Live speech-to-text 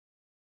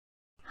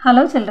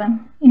Hello children,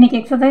 இன்னைக்கு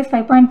exercise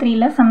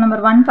 5.3ல sum number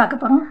 1 பார்க்க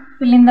போறோம்.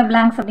 Fill in the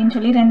blanks அப்படினு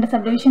சொல்லி ரெண்டு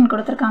subdivision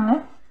கொடுத்திருக்காங்க.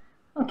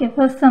 Okay,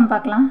 first sum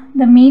பார்க்கலாம்.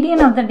 The median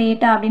of the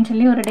data அப்படினு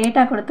சொல்லி ஒரு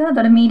data கொடுத்து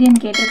அதோட median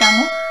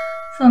கேட்டிருக்காங்க.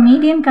 So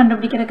median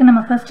கண்டுபிடிக்கிறதுக்கு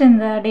நம்ம first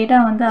இந்த data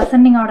வந்து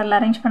ascending orderல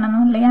arrange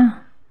பண்ணனும் இல்லையா?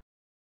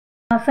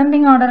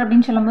 Ascending order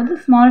அப்படினு சொல்லும்போது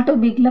small to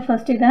bigல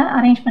first இத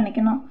arrange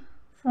பண்ணிக்கணும்.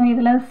 So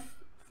இதுல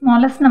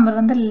smallest number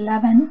வந்து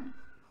 11.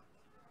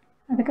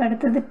 அதுக்கு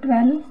அடுத்தது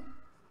 12.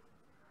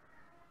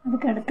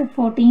 அதுக்கு அடுத்து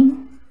 14.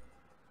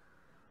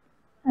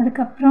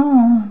 அதுக்கப்புறம்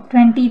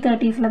 20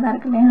 30ஸ்ல தான்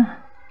இருக்கு இல்லையா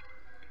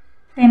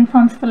 10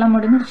 ஃபார்ம்ஸ் ஃபுல்லாக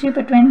முடிஞ்சிருச்சு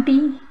இப்போ 20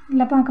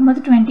 இதில் பார்க்கும்போது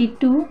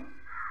 22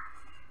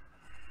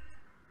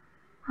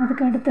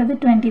 அதுக்கு அடுத்தது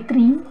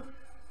 23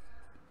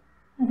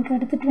 அதுக்கு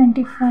அடுத்து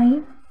 25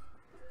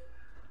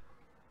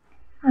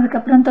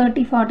 அதுக்கப்புறம்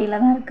 30 40ல்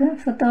தான் இருக்குது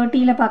ஸோ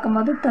 30ல்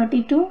பார்க்கும்போது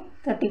 32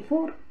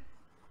 34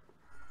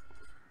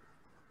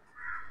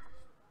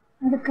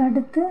 அதுக்கு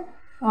அடுத்து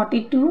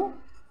 42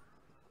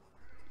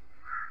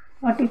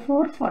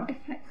 44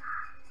 45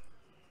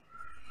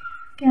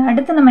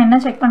 அடுத்து நம்ம என்ன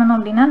செக் பண்ணணும்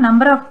அப்படின்னா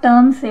நம்பர் ஆஃப்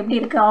டேர்ம்ஸ் எப்படி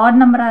இருக்குது ஆட்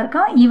நம்பராக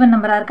இருக்கா ஈவன்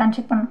நம்பராக இருக்கான்னு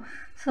செக் பண்ணணும்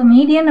ஸோ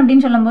மீடியன்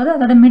அப்படின்னு சொல்லும்போது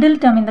அதோட மிடில்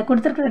டேர்ம் இந்த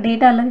கொடுத்துருக்குற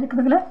டேட்டாவில்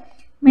இருக்கிறதுல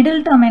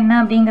மிடில் டேர்ம் என்ன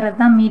அப்படிங்கிறது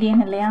தான்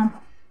மீடியன் இல்லையா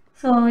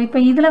ஸோ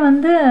இப்போ இதில்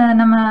வந்து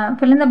நம்ம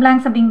fill in the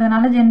blanks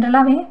அப்படிங்கிறதுனால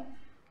ஜென்ரலாகவே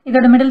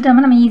இதோட மிடில்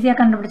டேர்மை நம்ம ஈஸியாக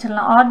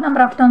கண்டுபிடிச்சிடலாம் ஆட்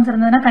நம்பர் ஆஃப் டேர்ம்ஸ்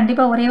இருந்ததுன்னா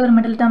கண்டிப்பாக ஒரே ஒரு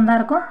மிடில் டேர்ம் தான்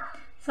இருக்கும்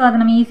ஸோ அதை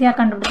நம்ம ஈஸியாக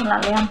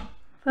கண்டுபிடிச்சிடலாம் இல்லையா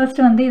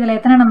ஃபர்ஸ்ட் வந்து இதில்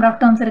எத்தனை நம்பர்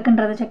ஆஃப் டேர்ம்ஸ்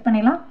இருக்குன்றதை செக்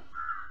பண்ணிடலாம்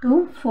 2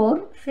 4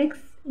 6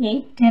 8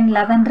 10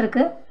 11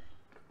 இருக்குது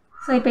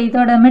ஸோ இப்போ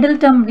இதோட மிடில்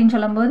டேர்ம் அப்படின்னு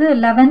சொல்லும்போது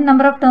 11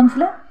 நம்பர் ஆஃப்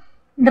டேர்ம்ஸில்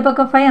இந்த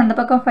பக்கம் 5 அந்த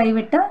பக்கம் 5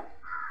 விட்டால்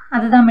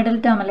அதுதான் மிடில்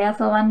டேர்ம் இல்லையா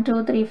ஸோ 1 2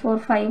 3 4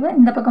 5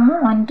 இந்த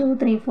பக்கமும் 1 2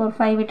 3 4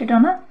 5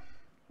 விட்டுட்டோன்னா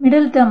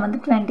மிடில் டேர்ம் வந்து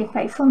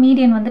 25 ஸோ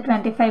மீடியன் வந்து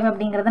 25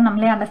 அப்படிங்கிறத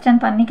நம்மளே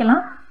அண்டர்ஸ்டாண்ட்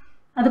பண்ணிக்கலாம்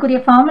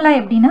அதுக்குரிய ஃபார்முலா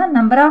எப்படின்னா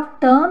number of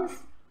terms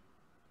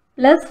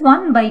plus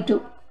 1/2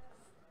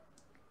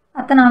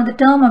 அத்தனாவது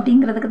term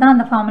அப்படிங்கிறதுக்கு தான்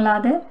அந்த ஃபார்முலா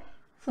அது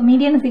so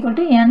median is equal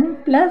to n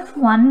 +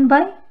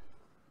 1/2th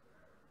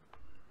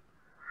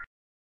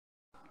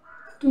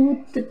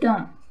term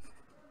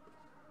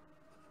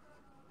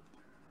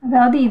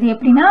அதாவது இது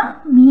எப்படின்னா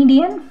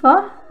median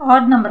for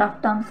add number of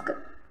டேர்ம்ஸ்க்கு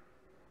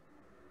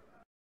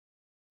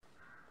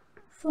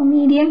so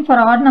median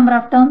for add number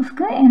of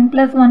டேர்ம்ஸ்க்கு n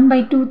 +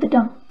 1/2th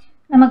term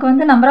நமக்கு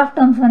வந்து நம்பர் ஆஃப்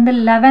டேர்ம்ஸ் வந்து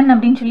 11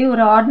 அப்படின்னு சொல்லி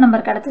ஒரு ஆட்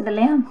நம்பர் கிடச்சது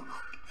இல்லையா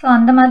ஸோ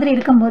அந்த மாதிரி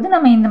இருக்கும்போது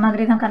நம்ம இந்த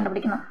மாதிரி தான்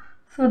கண்டுபிடிக்கணும்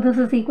so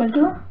this is equal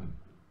to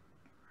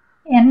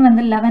n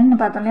வந்து 11ன்னு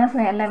பார்த்தோம் இல்லையா so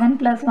 11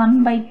 +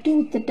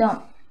 1/2th term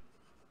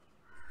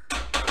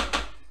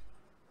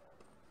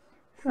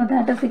so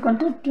that is equal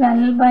to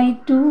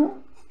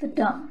 12/2th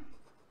term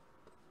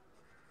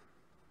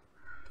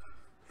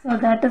so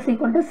that is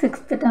equal to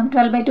 6th term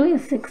 12/2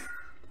 is 6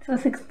 so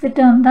 6th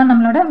term தான்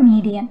நம்மளோட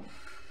மீடியன்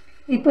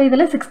இப்போ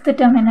இதில் 6th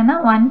term என்னன்னா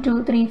 1 2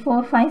 3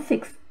 4 5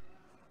 6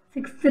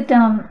 6th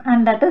term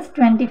and that is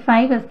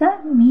 25 is the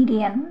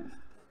median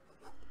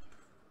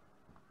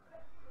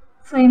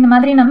so இந்த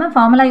மாதிரி நம்ம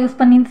formula use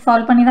பண்ணி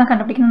solve பண்ணி தான்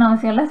கண்டுபிடிக்கணும்னு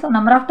அவசியம் இல்லை ஸோ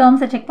நம்பர் ஆஃப்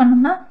டேர்ம்ஸை செக்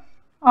பண்ணோம்னா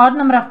ஆட்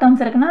நம்பர் ஆஃப்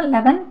டேர்ம்ஸ் இருக்குன்னா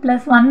 11 +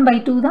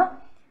 1/2 தான்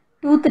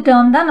 2th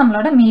term தான்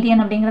நம்மளோட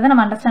மீடியன் அப்படிங்கிறத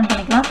நம்ம அண்டர்ஸ்டாண்ட்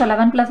பண்ணிக்கலாம் so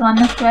 11 +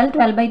 1 is 12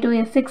 12/2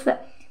 is 6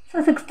 so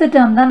 6th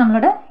term தான்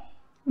நம்மளோட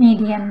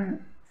மீடியன்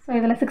ஸோ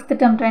இதில் 6th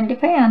term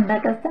 25 and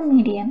that is the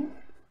median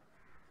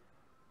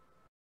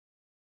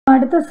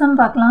அடுத்த சம்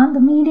பார்க்கலாம்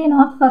the median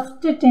of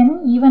first 10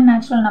 even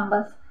natural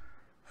numbers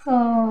so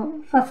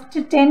first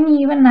 10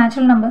 even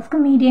natural நம்பர்ஸ்க்கு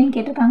median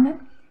கேட்டிருக்காங்க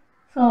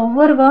ஸோ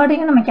ஒவ்வொரு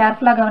வேர்டையும் நம்ம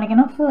கேர்ஃபுல்லாக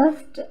கவனிக்கணும்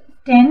first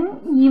 10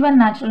 even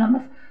natural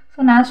numbers so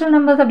natural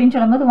numbers அப்படின்னு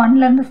சொல்லும்போது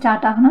 1லேருந்து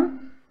ஸ்டார்ட் ஆகணும்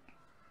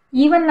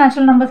ஈவன்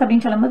நேச்சுரல் நம்பர்ஸ்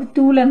அப்படின்னு சொல்லும்போது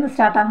 2லேருந்து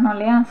ஸ்டார்ட் ஆகணும்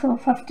இல்லையா so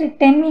first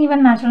 10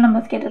 even natural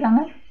numbers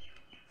கேட்டிருக்காங்க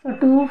ஸோ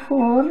 2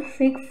 4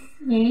 6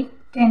 8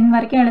 10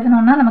 வரைக்கும்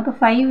எழுதணும்னா நமக்கு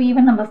 5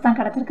 ஈவன் நம்பர்ஸ் தான்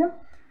கிடச்சிருக்கு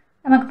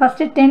நமக்கு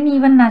ஃபஸ்ட்டு 10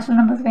 ஈவன் நேச்சுரல்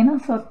நம்பர்ஸ் வேணும்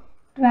ஸோ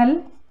 12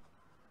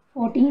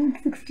 14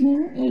 16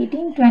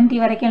 18 20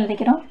 வரைக்கும்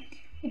எழுதிக்கிறோம்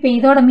இப்போ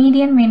இதோட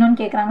மீடியன் வேணும்னு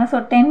கேட்குறாங்க ஸோ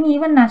 10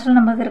 ஈவன் நேச்சுரல்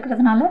நம்பர்ஸ்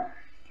இருக்கிறதுனால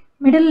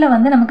மிடில்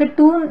வந்து நமக்கு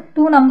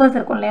டூ நம்பர்ஸ்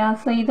இருக்கும் இல்லையா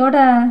ஸோ இதோட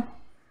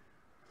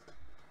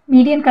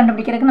மீடியன்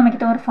கண்டுபிடிக்கிறதுக்கு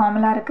நம்மக்கிட்ட ஒரு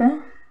ஃபார்முலா இருக்குது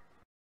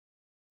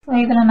ஸோ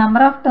இதில்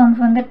நம்பர் ஆஃப்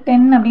டேர்ம்ஸ் வந்து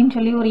 10 அப்படின்னு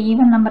சொல்லி ஒரு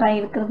ஈவன் நம்பராக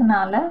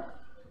இருக்கிறதுனால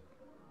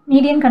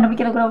மீடியன்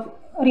கண்டுபிடிக்கிறதுக்கு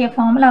ஒரு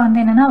ஃபார்முலா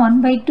வந்து என்னென்னா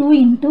 1/2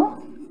 into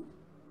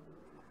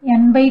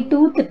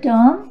n/2th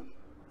term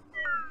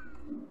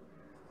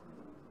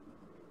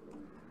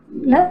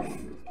plus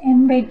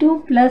n/2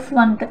 plus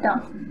 1th term.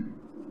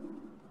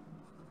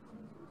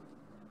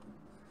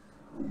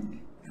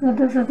 So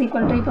this is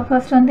equal to இப்போ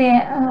ஃபர்ஸ்ட் வந்து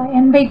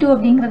n/2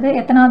 அப்படிங்கிறது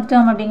எத்தனாவது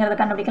டேர்ம் அப்படிங்கிறத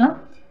கண்டுபிடிக்கலாம்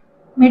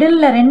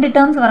மிடில் ரெண்டு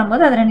டேர்ம்ஸ்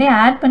வரும்போது அது ரெண்டையும்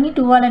ஆட் பண்ணி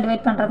 2ஆல்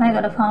டிவைட் பண்ணுறது தான்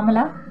இதோட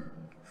ஃபார்முலா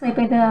ஸோ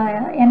இப்போ இது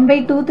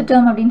n/2th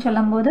term அப்படின்னு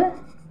சொல்லும்போது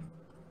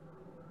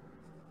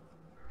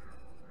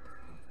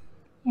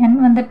n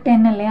வந்து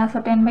 10 இல்லையா ஸோ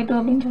 10/2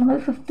 அப்படின்னு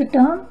சொல்லும்போது 5th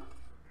term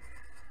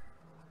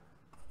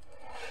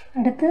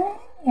அடுத்து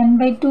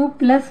n/2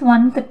 plus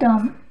 1th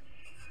term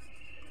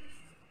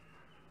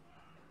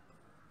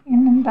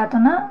n அப்படின்னு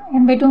பார்த்தோன்னா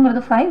n by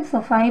 2ங்கிறது 5, so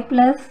 5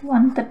 plus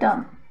 1th term,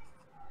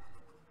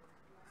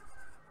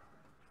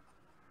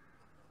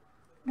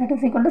 that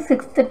is equal to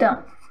 6th term.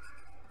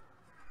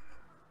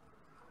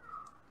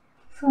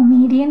 So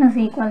median is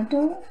equal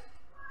to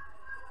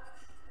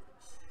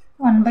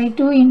 1 by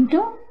 2 into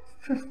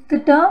 5th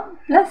term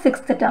plus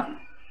 6th term.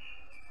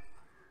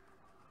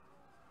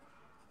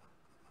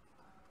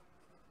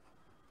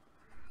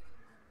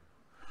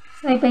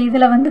 So இப்போ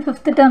இதில் வந்து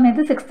 5th term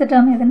எது 6th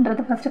term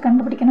எதுன்றது first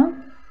கண்டுபிடிக்கணும்.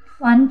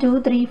 1 2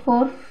 3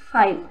 4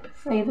 5.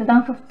 So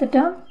இதுதான் 5th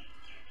term,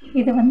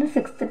 இது வந்து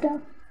 6th term.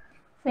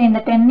 So இந்த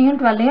 10யும்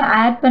 12யும்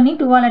add பண்ணி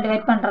 2ஆல்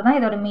டிவைட் பண்ணுறது தான்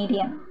இதோட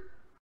median.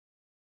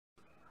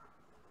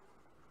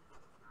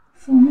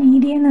 So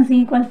median is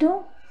equal to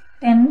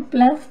 10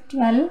 plus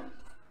 12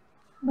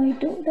 by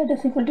 2, that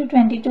is equal to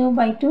 22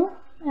 by 2,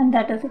 and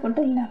that is equal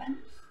to 11.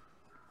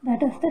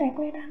 That is the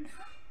required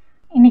answer.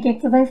 இன்னைக்கு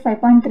exercise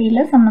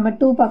 5.3ல sum number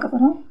 2 பார்க்க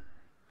போகிறோம்.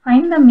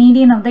 Find the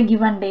median of the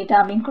given data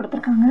அப்படின்னு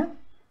கொடுத்துருக்காங்க.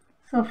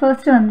 So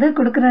first வந்து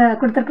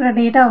கொடுத்துருக்கிற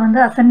data வந்து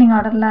ascending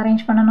ஆர்டரில்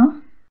arrange பண்ணணும்.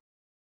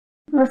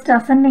 ஃபர்ஸ்ட்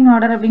அசெண்டிங்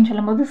ஆர்டர் அப்படின்னு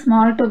சொல்லும்போது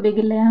ஸ்மால் டு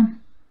பிக் இல்லையா,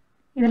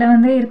 இதில்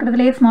வந்து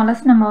இருக்கிறதுலே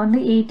ஸ்மாலஸ்ட் நம்பர் வந்து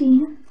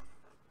 18,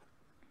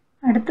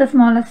 அடுத்த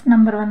ஸ்மாலஸ்ட்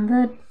நம்பர் வந்து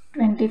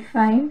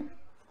 25,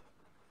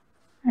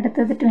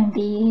 அடுத்தது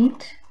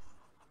 28,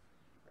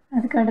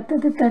 அதுக்கு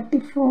அடுத்தது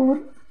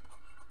 34,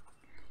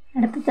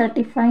 அடுத்து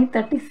 35,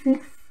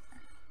 36,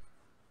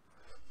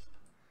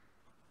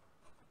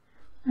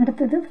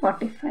 அடுத்தது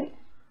 45.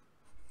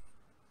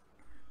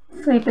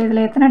 ஸோ இப்போ இதில்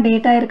எத்தனை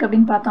டேட்டா இருக்குது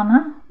அப்படின்னு பார்த்தோன்னா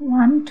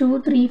 1 2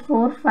 3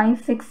 4 5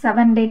 6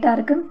 7 டேட்டா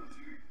இருக்குது.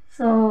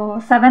 ஸோ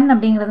 7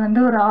 அப்படிங்கிறது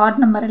வந்து ஒரு ஆட்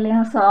நம்பர் இல்லையா,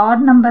 ஸோ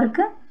ஆட்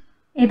நம்பருக்கு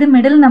எது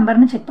மிடில்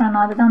நம்பர்னு செக்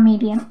பண்ணணும், அதுதான்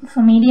மீடியன். ஸோ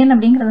மீடியன்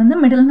அப்படிங்கிறது வந்து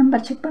மிடில்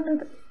நம்பர் செக்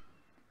பண்ணுறது.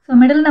 ஸோ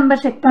மிடில்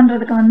நம்பர் செக்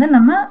பண்ணுறதுக்கு வந்து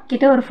நம்ம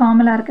கிட்ட ஒரு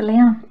ஃபார்முலா இருக்கு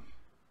இல்லையா.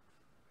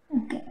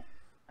 ஓகே,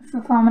 ஸோ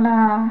ஃபார்முலா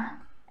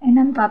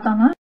என்னன்னு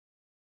பார்த்தோன்னா,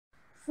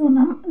 ஸோ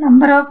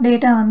நம்பர் ஆஃப்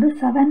டேட்டா வந்து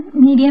 7,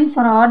 median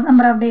for add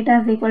number of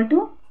data is equal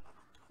to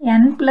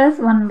n plus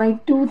 1 by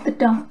 2th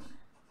term.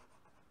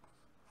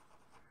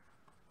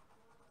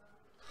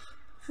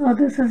 So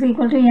this is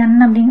equal to n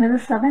அப்படிங்கிறது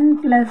 7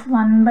 plus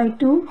 1 by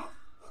 2.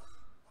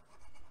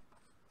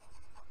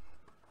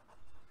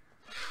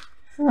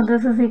 So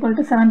this is equal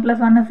to 7 plus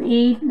 1 is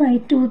 8 by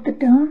 2th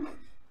term.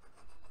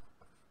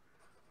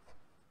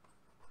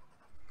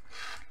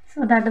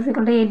 So that is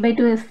equal to 8 by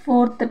 2 is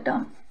 4th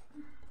term.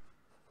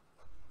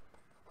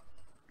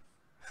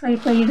 So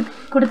இப்போ இது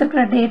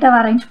கொடுத்துருக்கிற டேட்டாவை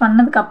arrange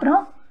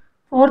பண்ணதுக்கப்புறம்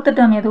 4th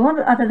term எதுவோ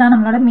அதுதான்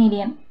நம்மளோட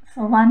median. So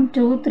 1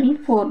 2 3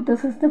 4,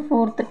 this is the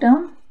 4th term.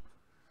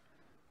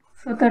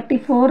 So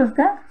 34 is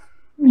the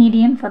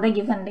median for the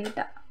given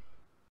data.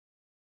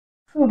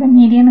 So the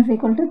median is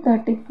equal to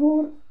 34.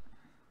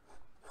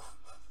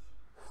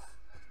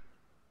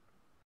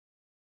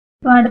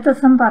 இப்போ அடுத்த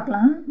சம்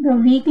பார்க்கலாம். The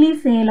weekly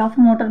sale of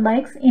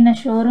motorbikes in a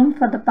showroom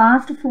for the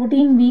past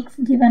 14 weeks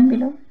given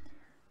below.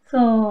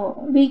 So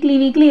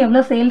weekly எவ்வளோ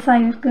sales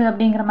ஆகிருக்கு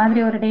அப்படிங்கிற மாதிரி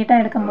ஒரு data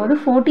எடுக்கும்போது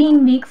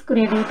 14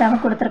 வீக்ஸ்க்குரிய டேட்டாவை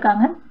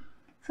கொடுத்துருக்காங்க.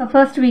 ஸோ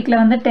ஃபர்ஸ்ட் வீக்கில்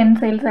வந்து 10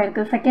 சேல்ஸ்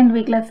ஆகிருக்கு, செகண்ட்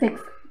வீக்கில் 6,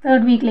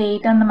 தேர்ட் வீக்கில்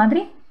 8, அந்த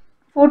மாதிரி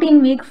 14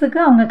 வீக்ஸுக்கு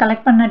அவங்க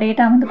கலெக்ட் பண்ண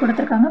டேட்டா வந்து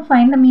கொடுத்துருக்காங்க.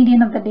 Find the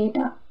median of the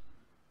data.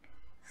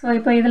 So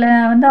இப்போ இதில்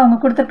வந்து அவங்க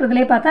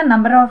கொடுத்துருக்கிறதுலே பார்த்தா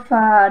நம்பர் ஆஃப்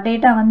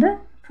டேட்டா வந்து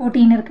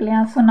 14 இருக்கு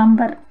இல்லையா. So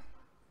number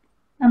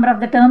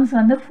of the terms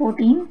வந்து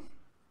 14.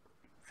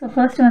 ஸோ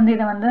ஃபர்ஸ்ட் வந்து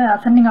இதை வந்து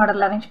அசெண்டிங்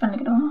ஆர்டரில் அரேஞ்ச்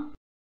பண்ணிக்கிடுவோம்.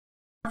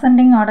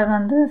 அசெண்டிங் ஆர்டர்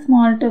வந்து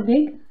ஸ்மால் டு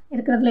பிக்,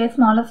 இருக்கிறதுலே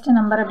ஸ்மாலஸ்ட்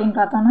நம்பர் அப்படின்னு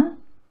பார்த்தோன்னா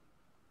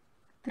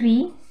 3,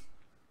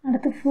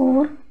 அடுத்து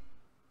 4,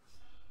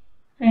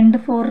 2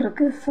 4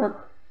 இருக்குது, ஸோ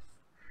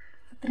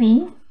 3,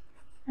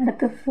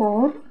 அடுத்து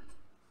 4,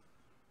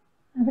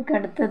 அதுக்கு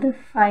அடுத்தது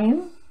 5,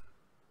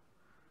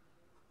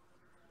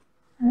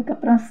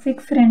 அதுக்கப்புறம்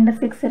 6 2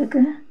 6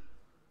 இருக்குது,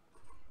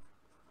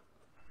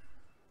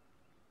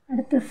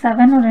 அடுத்து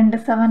 7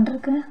 2 7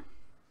 இருக்குது,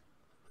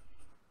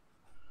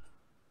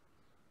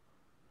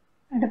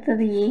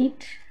 அடுத்தது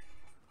 8,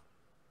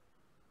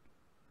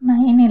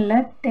 9 இல்லை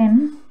 10,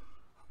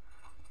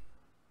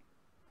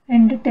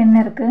 2 10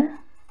 இருக்குது,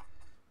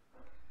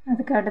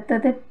 அதுக்கு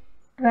அடுத்தது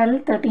 12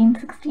 13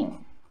 16,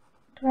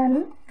 12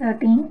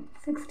 13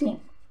 16.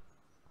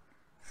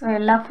 ஸோ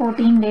எல்லா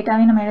 14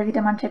 டேட்டாவையும் நம்ம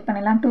எழுதிட்டோமான்னு செக்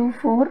பண்ணிடலாம். 2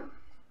 4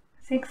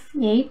 6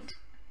 8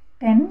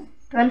 10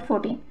 12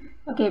 14.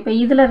 ஓகே, இப்போ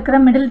இதில் இருக்கிற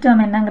மிடில்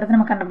டேர்ம் என்னங்கிறது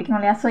நம்ம கண்டுபிடிக்கணும்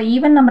இல்லையா. So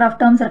even number of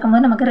terms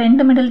இருக்கும்போது நமக்கு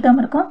 2 மிடில்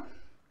டேர்ம் இருக்கும்.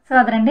 ஸோ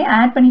அது ரெண்டையும்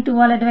ஆட் பண்ணி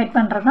 2ஆல் டிவைட்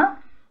பண்ணுறது தான்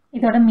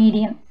இதோட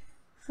மீடியன்.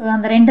 ஸோ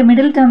அந்த 2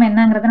 மிடில் டேர்ம்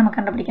என்னங்கிறத நம்ம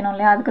கண்டுபிடிக்கணும்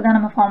இல்லையா, அதுக்கு தான்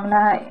நம்ம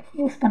ஃபார்முலா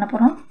யூஸ் பண்ண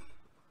போகிறோம்.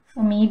 So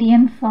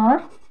median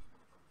for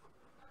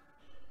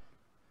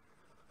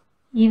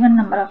even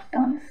number of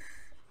terms.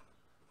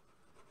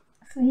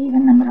 So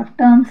even number of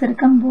terms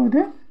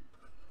இருக்கும்போது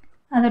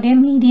அதோடைய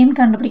மீடியன்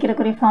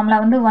கண்டுபிடிக்கிறக்குரிய ஃபார்முலா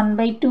வந்து 1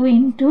 by 2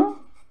 into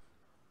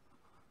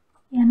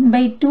n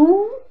by 2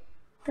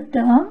 the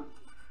term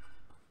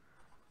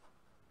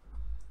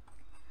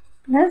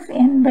plus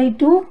n by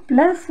 2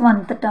 plus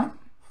 1th term.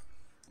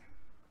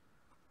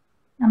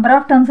 Number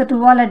of டேர்ம்ஸை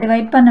 2ஆல்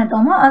divide பண்ண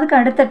டேர்மோ அதுக்கு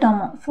அடுத்த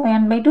டேர்மோ. So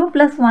n/2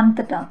 plus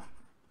 1th term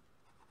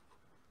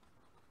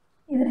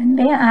இது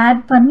ரெண்டையும்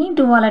add பண்ணி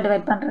 2ஆல்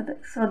divide பண்ணுறது.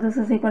 So this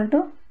is equal to,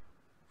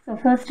 so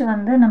first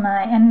வந்து நம்ம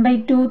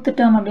n/2th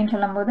டேர்ம் அப்படின்னு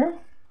சொல்லும்போது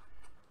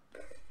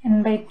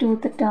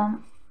n/2th term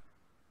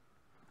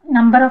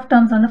number of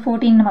terms வந்து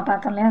 14 நம்ம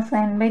பார்த்தோம் இல்லையா. So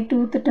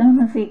n/2th term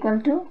is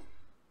equal to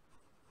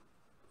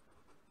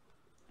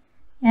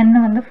n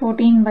வந்து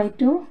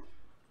 14/2,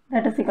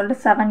 that is equal to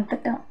 7th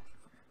term.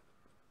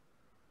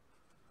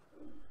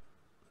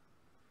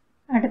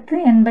 அடுத்து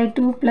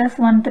n/2 plus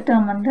 1th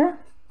term வந்து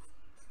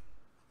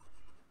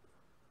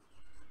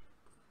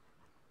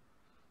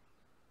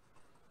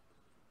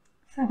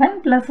seven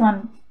plus 1,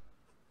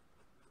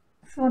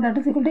 so that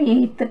is equal to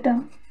 8th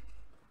term.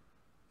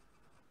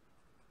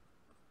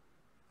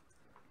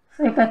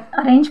 So இப்போ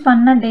arrange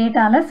பண்ண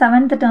டேட்டாவில்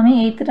 7th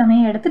டேர்மையும் 8th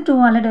டேர்மையும் எடுத்து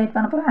 2ஆல் டிவைட்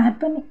பண்ண போகிறோம்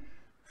add பண்ணி.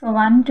 ஸோ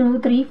 1 2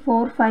 3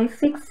 4 5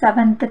 6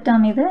 7th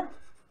டேர்ம் இது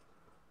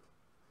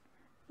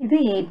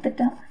 8th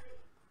டேர்ம்.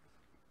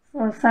 ஸோ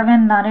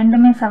 7 தான்,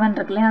 ரெண்டுமே 7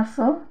 இருக்கு இல்லையா.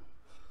 So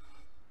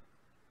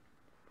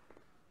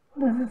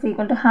this is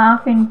equal to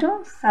half into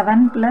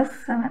 7 plus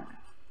 7.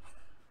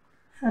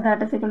 So that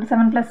is equal to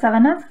 7 plus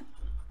 7 is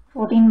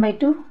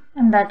 14/2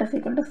 and that is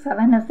equal to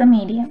 7 is the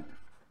median.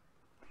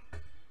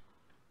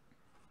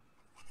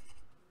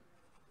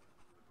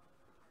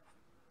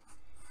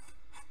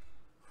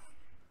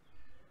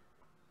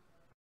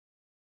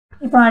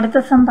 இப்போ அடுத்த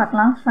சம்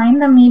பார்க்கலாம்.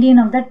 Find the median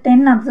of the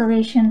 10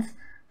 observations.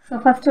 So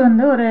first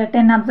வந்து ஒரு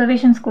 10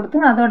 observations கொடுத்து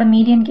அதோட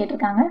median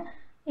கேட்டிருக்காங்க.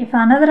 If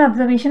another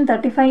observation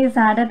 35 is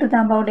added to the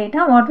above data,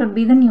 what would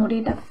be the new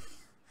data?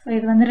 So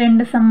இது வந்து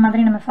 2 சம்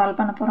மாதிரி நம்ம சால்வ்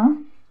பண்ண போகிறோம்.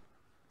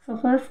 ஸோ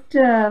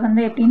ஃபர்ஸ்ட்டு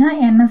வந்து எப்படின்னா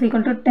n is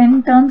equal to 10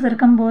 terms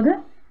இருக்கும்போது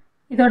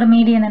இதோட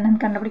மீடியன்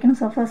என்னன்னு கண்டுபிடிக்கணும்.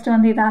 ஸோ ஃபர்ஸ்ட்டு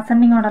வந்து இதை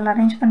அசெண்டிங் ஆர்டரில்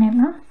அரேஞ்ச்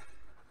பண்ணிடலாம்.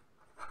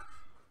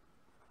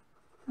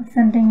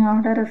 Ascending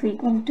order is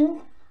equal to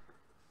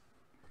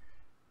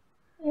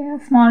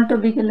small to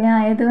big இல்லையா.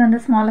 எது வந்து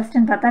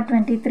ஸ்மாலஸ்ட்னு பார்த்தா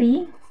 23,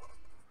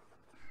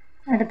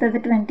 அடுத்தது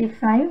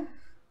 25,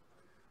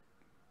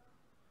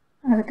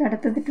 அதுக்கு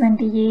அடுத்தது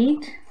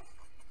 28,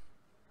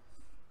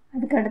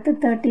 அதுக்கு அடுத்து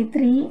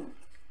 33,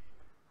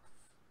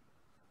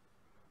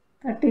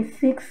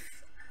 36,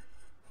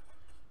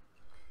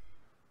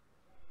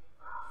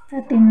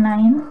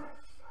 39,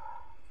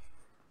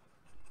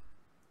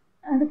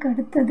 அதுக்கு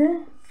அடுத்தது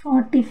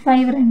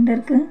 45 ரெண்டு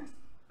இருக்குது,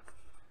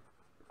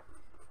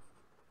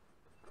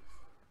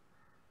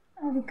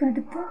 அதுக்கு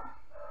அடுத்து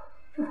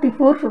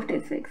 54,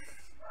 56.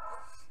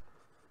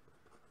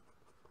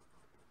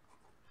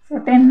 ஸோ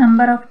 10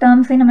 நம்பர் ஆஃப்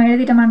டேர்ம்ஸையும் நம்ம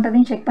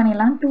எழுதிட்டோமான்றதையும் செக்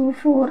பண்ணிடலாம். 2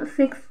 4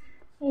 6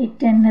 8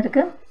 10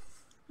 இருக்குது.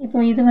 இப்போ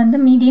இது வந்து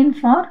median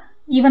for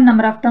even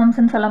number of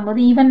டேர்ம்ஸ்ன்னு சொல்லும்போது,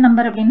 ஈவன்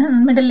நம்பர் அப்படின்னா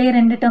மிடில்லே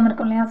 2 டேர்ம்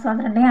இருக்கும் இல்லையா. ஸோ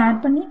அது ரெண்டையும்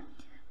ஆட் பண்ணி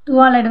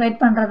 2ஆல்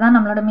டிவைட் பண்ணுறது தான்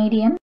நம்மளோட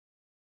median.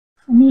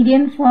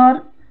 Median for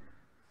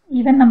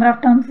even number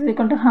of terms is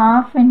equal to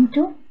half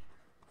into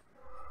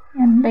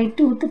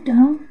n/2th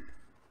term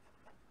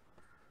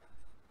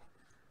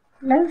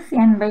plus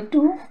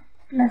n/2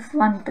 plus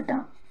 1th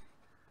term.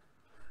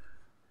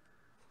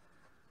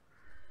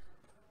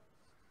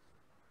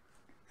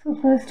 So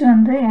first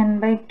வந்து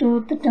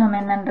n/2th term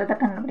என்னன்றதை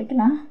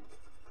கண்டுபிடிக்கலாம்.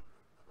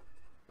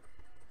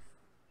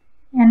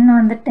 n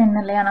வந்து 10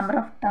 இல்லையா number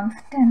of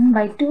terms,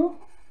 10/2,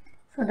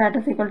 so that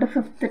is equal to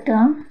 5th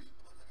term.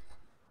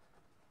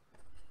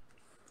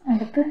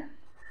 அடுத்து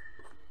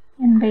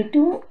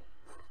n/2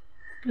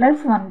 plus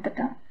 1th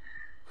term,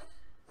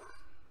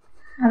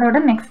 அதோட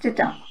next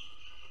term.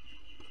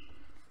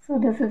 So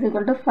this is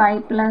equal to 5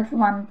 plus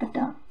 1th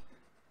term,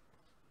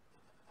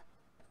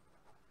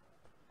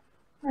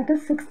 that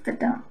is 6th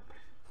term.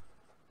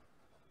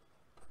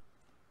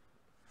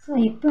 So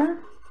இப்போ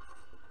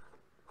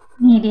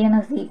median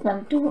is equal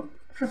to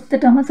 5th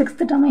term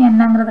 6th term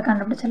என்னங்கிறத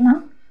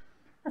கண்டுபிடிச்சிடலாம்.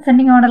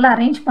 Ascending ஆர்டரில்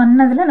arrange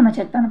பண்ணதில் நம்ம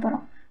check பண்ண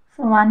போகிறோம்.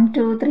 So 1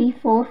 2 3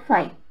 4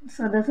 5.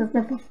 So this is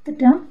the 5th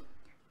term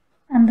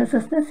and this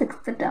is the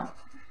 6th term.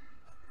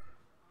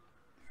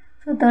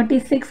 So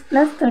 36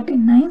 plus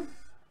 39,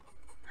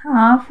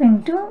 half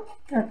into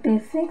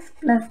 36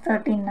 plus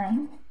 39.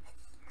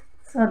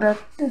 So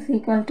that is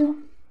equal to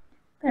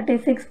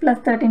 36 plus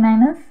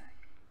 39 is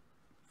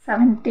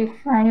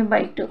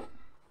 75/2.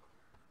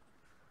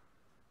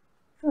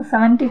 So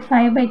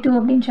 75/2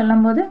 அப்படின்னு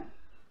சொல்லும்போது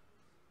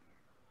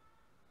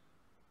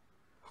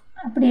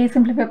அப்படியே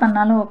சிம்பிளிஃபை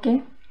பண்ணாலும் okay.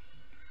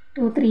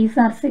 2 3s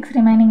are 6,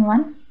 remaining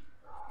 1,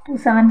 2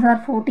 7s are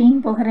 14,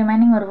 போக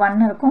remaining ஒரு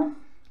 1 இருக்கும்.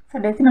 So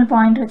decimal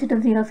point வச்சுட்டு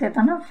 0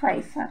 சேர்த்தோன்னா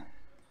 5 sir.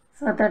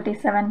 So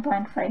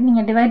 37.5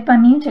 நீங்கள் divide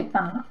பண்ணியும் செக்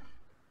பண்ணலாம்.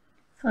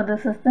 So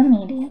this is the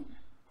median.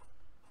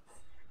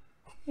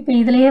 இப்போ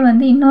இதுலேயே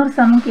வந்து இன்னொரு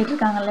சம்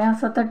கேட்டிருக்காங்க இல்லையா.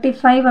 ஸோ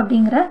 35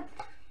 அப்படிங்கிற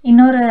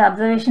இன்னொரு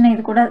அப்சர்வேஷனை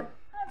இது கூட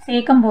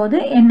சேர்க்கும் போது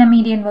என்ன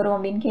மீடியன் வரும்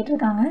அப்படின்னு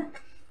கேட்டிருக்காங்க.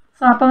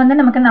 ஸோ அப்போ வந்து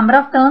நமக்கு நம்பர்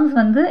ஆஃப் டேர்ம்ஸ்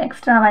வந்து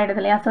எக்ஸ்ட்ரா ஆகிடுது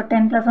இல்லையா. ஸோ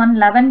 10 + 1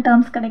 11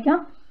 டேர்ம்ஸ்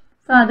கிடைக்கும்.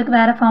 ஸோ அதுக்கு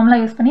வேறு ஃபார்முலா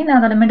யூஸ் பண்ணி நான்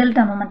அதோட மிடில்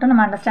டேர்மை மட்டும்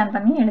நம்ம அண்டர்ஸ்டாண்ட்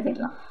பண்ணி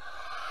எழுதிடலாம்.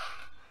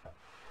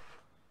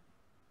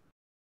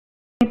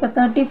 இப்போ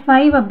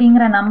 35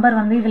 அப்படிங்கிற நம்பர்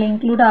வந்து இதில்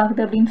இன்க்ளூட்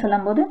ஆகுது அப்படின்னு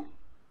சொல்லும்போது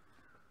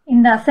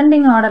இந்த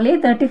அசெண்டிங் ஆர்டர்லேயே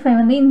 35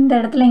 வந்து இந்த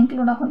இடத்துல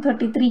இன்க்ளூட் ஆகும்.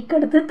 33க்கு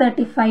அடுத்து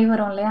 35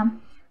 வரும் இல்லையா?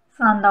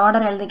 ஸோ அந்த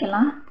ஆர்டர்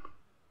எழுதிக்கலாம்.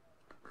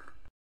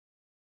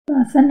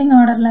 அசெண்டிங்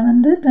ஆர்டரில்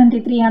வந்து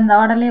 23 அந்த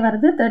ஆர்டர்லேயே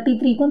வருது.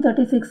 33க்கும்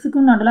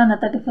 36க்கும் நடுவில் அந்த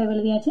 35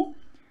 எழுதியாச்சு.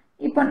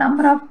 இப்போ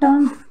நம்பர் ஆஃப்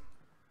டேர்ம்ஸ்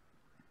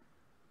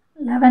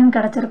 11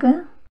 கிடச்சிருக்கு.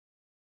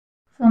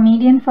 So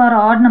median for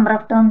add number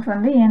of terms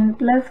வந்து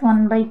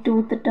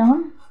n+1/2th term.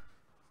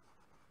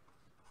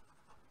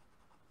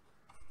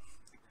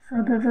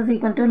 So this is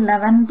equal to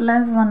 11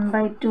 plus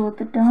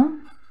 1/2th term.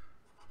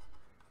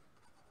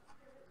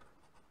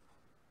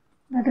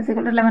 That is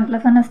equal to 11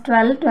 plus 1 is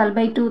 12.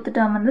 12/2th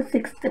term வந்து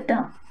 6th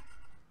term.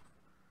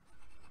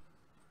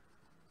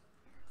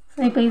 So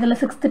இப்போ இதில்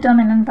 6th term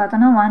என்னன்னு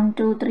பார்த்தோன்னா 1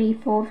 2 3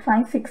 4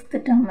 5 6th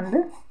term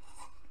வந்து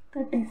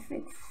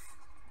 36.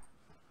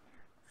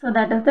 So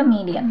that is the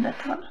median,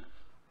 that's all.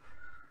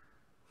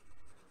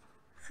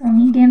 So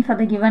median for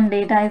the given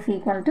data is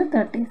equal to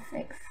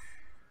 36.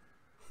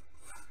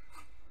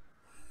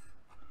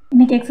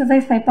 இன்னைக்கு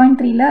exercise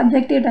 5.3ல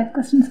objective type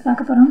questions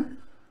பார்க்க போகிறோம்.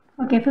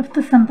 Okay, 5th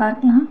sum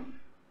பார்க்கலாம்.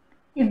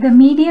 If the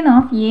median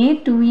of A,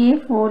 2A,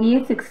 4A,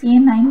 6A,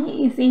 9A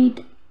is 8,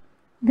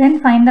 then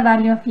find the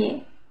value of A.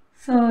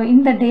 So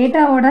இந்த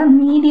டேட்டாவோட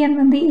median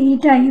வந்து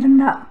 8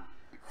 இருந்தா,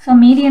 so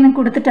மீடியனை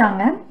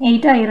கொடுத்துட்டாங்க,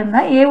 8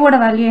 இருந்தா ஏவோட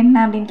வேல்யூ என்ன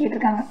அப்படின்னு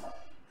கேட்டிருக்காங்க.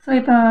 ஸோ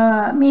இப்போ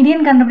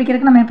மீடியன்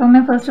கண்டுபிடிக்கிறதுக்கு நம்ம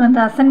எப்போவுமே ஃபர்ஸ்ட்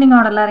வந்து அசெண்டிங்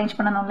ஆர்டரில் அரேஞ்ச்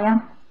பண்ணணும் இல்லையா?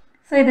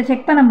 ஸோ இதை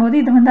செக் பண்ணும்போது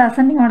இது வந்து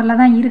அசெண்டிங்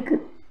ஆர்டரில் தான்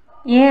இருக்குது.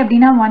 ஏ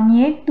அப்படின்னா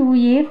 1A,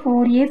 2A,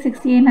 4A,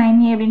 6A,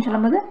 9A அப்படின்னு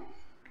சொல்லும்போது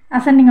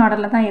அசெண்டிங்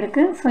ஆர்டரில் தான்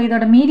இருக்குது. ஸோ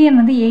இதோட மீடியன்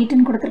வந்து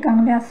 8ன்னு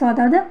கொடுத்துருக்காங்க இல்லையா? ஸோ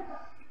அதாவது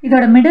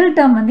இதோட மிடில்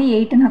டேர்ம் வந்து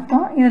 8ன்னு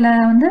அர்த்தம். இதில்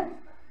வந்து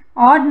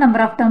ஆட்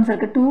நம்பர் ஆஃப் டேர்ம்ஸ்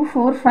இருக்குது, 2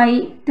 4 5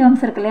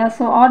 டேர்ம்ஸ் இருக்கு இல்லையா?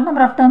 So add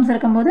number of terms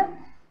இருக்கும்போது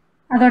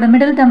அதோட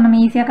மிடில் டேர்ம்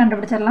நம்ம ஈஸியாக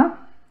கண்டுபிடிச்சிடலாம்.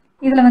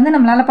 இதில் வந்து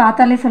நம்மளால்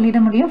பார்த்தாலே சொல்லிட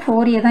முடியும்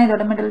 4A தான்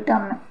இதோட மிடில்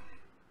டேர்ம்னு.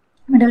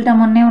 மிடில்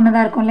டேர்ம் ஒன்று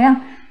தான் இருக்கும் இல்லையா?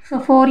 So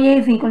 4A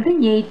is equal to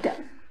 8.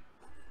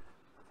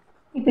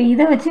 இப்போ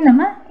இதை வச்சு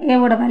நம்ம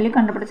ஏவோட வேல்யூ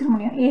கண்டுபிடிச்சிட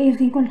முடியும். A is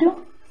equal to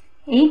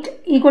 8.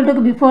 Equal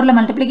டுக்கு பிஃபோரில்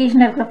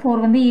மல்டிப்ளிகேஷனில் இருக்கிற 4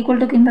 வந்து ஈக்குவல்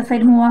டுக்கு இந்த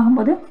சைடு மூவ்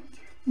ஆகும்போது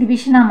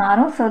டிவிஷனாக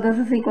மாறும். So this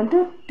is equal to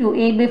 2.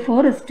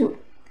 8/4 is 2.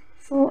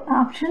 So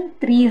option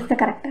 3 is the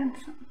correct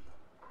answer.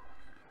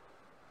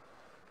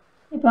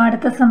 இப்போ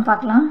அடுத்த சம்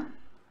பார்க்கலாம்.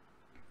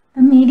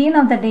 The median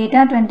of the data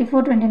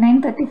 24, 29,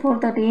 34,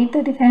 38,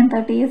 35 and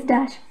 30 is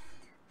dash.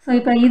 So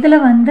இப்போ இதில்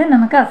வந்து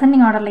நமக்கு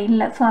அசெண்டிங் ஆர்டரில்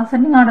இல்லை. ஸோ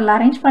அசெண்டிங் ஆர்டரில்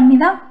அரேஞ்ச் பண்ணி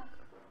தான்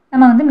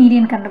நம்ம வந்து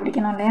மீடியன்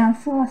கண்டுபிடிக்கணும் இல்லையா?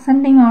 ஸோ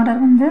அசெண்டிங் ஆர்டர்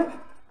வந்து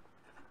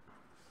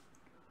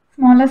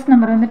ஸ்மாலஸ்ட்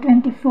நம்பர் வந்து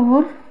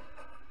 24,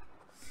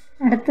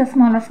 அடுத்த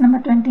ஸ்மாலஸ்ட்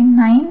நம்பர்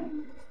 29,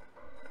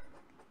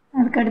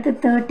 அதுக்கு அடுத்து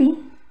 30,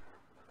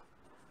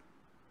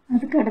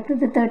 அதுக்கு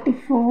அடுத்தது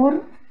 34,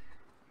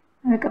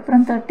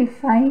 அதுக்கப்புறம்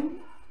 35,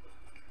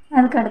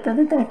 அதுக்கு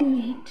அடுத்தது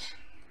 38.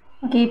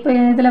 ஓகே, இப்போ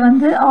இதில்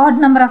வந்து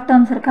ஆட் நம்பர் ஆஃப்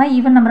டேர்ம்ஸ் இருக்கா,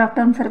 even number of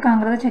terms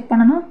இருக்காங்கிறத check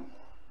பண்ணணும்.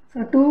 ஸோ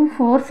 2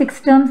 4 6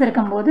 டேர்ம்ஸ்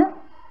இருக்கும்போது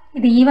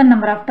இது ஈவன்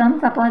நம்பர் ஆஃப்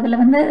டேர்ம்ஸ். அப்போ அதில்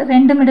வந்து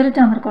 2 மிடில்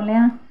டேர்ம் இருக்கும்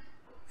இல்லையா?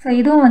 ஸோ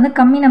இதுவும் வந்து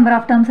கம்மி நம்பர்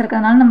ஆஃப் டேர்ம்ஸ்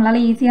இருக்கிறதுனால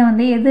நம்மளால் ஈஸியாக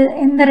வந்து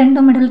எந்த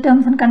 2 மிடில்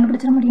டேர்ம்ஸ்னு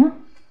கண்டுபிடிச்சிட முடியும்.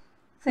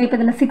 ஸோ இப்போ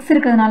இதில் 6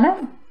 இருக்கிறதுனால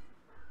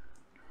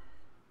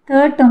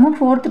 3rd டேர்மும்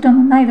 4th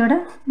டேர்மும் தான் இதோட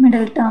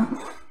மிடில்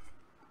டேர்ம்ஸ்.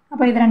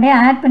 அப்போ இது ரெண்டையும்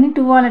ஆட் பண்ணி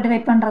 2ஆல்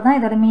டிவைட் பண்ணுறது தான்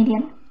இதோட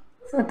median.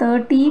 So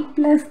 30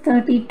 +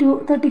 32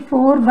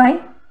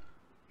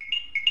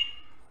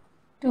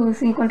 34/2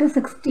 is equal to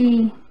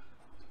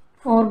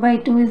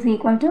 64/2 is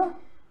equal to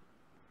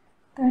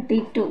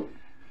 32.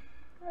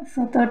 So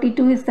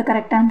 32 is the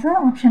correct answer,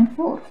 option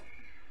 4.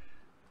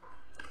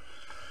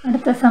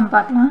 அடுத்த சம்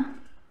பார்க்கலாம்.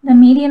 The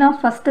median of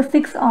first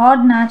 6 odd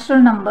natural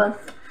numbers.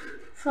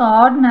 So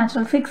odd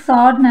natural 6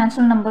 odd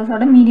natural numbers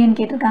ஓட மீடியன்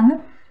கேட்டிருக்காங்க.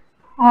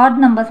 odd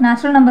numbers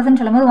natural numbers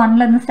சொல்லும்போது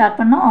 1லேருந்து start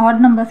பண்ணோம். odd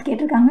numbers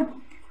கேட்டிருக்காங்க.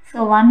 So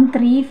 1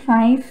 3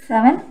 5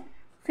 7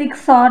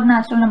 6 odd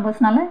natural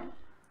numbersனால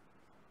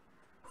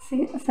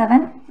 7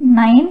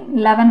 9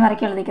 11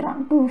 வரைக்கும் எழுதிக்கிறோம்.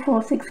 2 4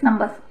 6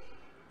 numbers.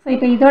 So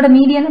இப்போ இதோட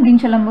மீடியன்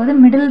அப்படின்னு சொல்லும்போது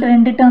மிடில்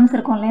 2 டேர்ம்ஸ்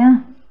இருக்கும் இல்லையா?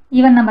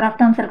 ஈவன் நம்பர் ஆஃப்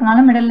டேர்ம்ஸ் இருக்கனால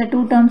மிடில் 2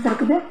 டேர்ம்ஸ்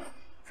இருக்குது.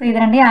 ஸோ இது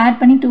ரெண்டையும் ஆட்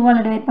பண்ணி 2ஆல்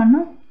டிவைட்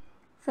பண்ணணும்.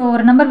 ஸோ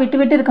ஒரு நம்பர் விட்டு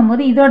விட்டு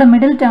இருக்கும்போது இதோட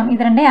மிடில் டேர்ம்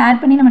இது ரெண்டையும் ஆட்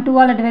பண்ணி நம்ம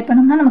 2ஆல் டிவைட்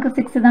பண்ணோம்னா நமக்கு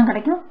 6 தான்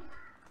கிடைக்கும்.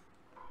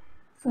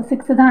 ஸோ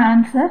 6 தான்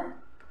ஆன்சர்.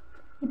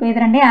 இப்போ இது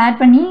ரெண்டையும் ஆட்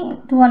பண்ணி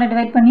 2ஆல்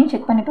டிவைட் பண்ணி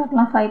செக் பண்ணி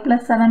பார்க்கலாம். 5 +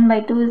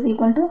 7/2 is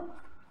equal to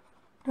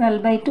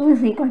 12/2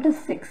 is equal to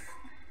 6.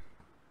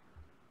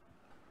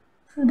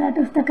 So that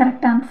is the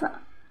correct answer.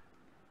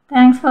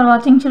 Thanks for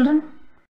watching, children.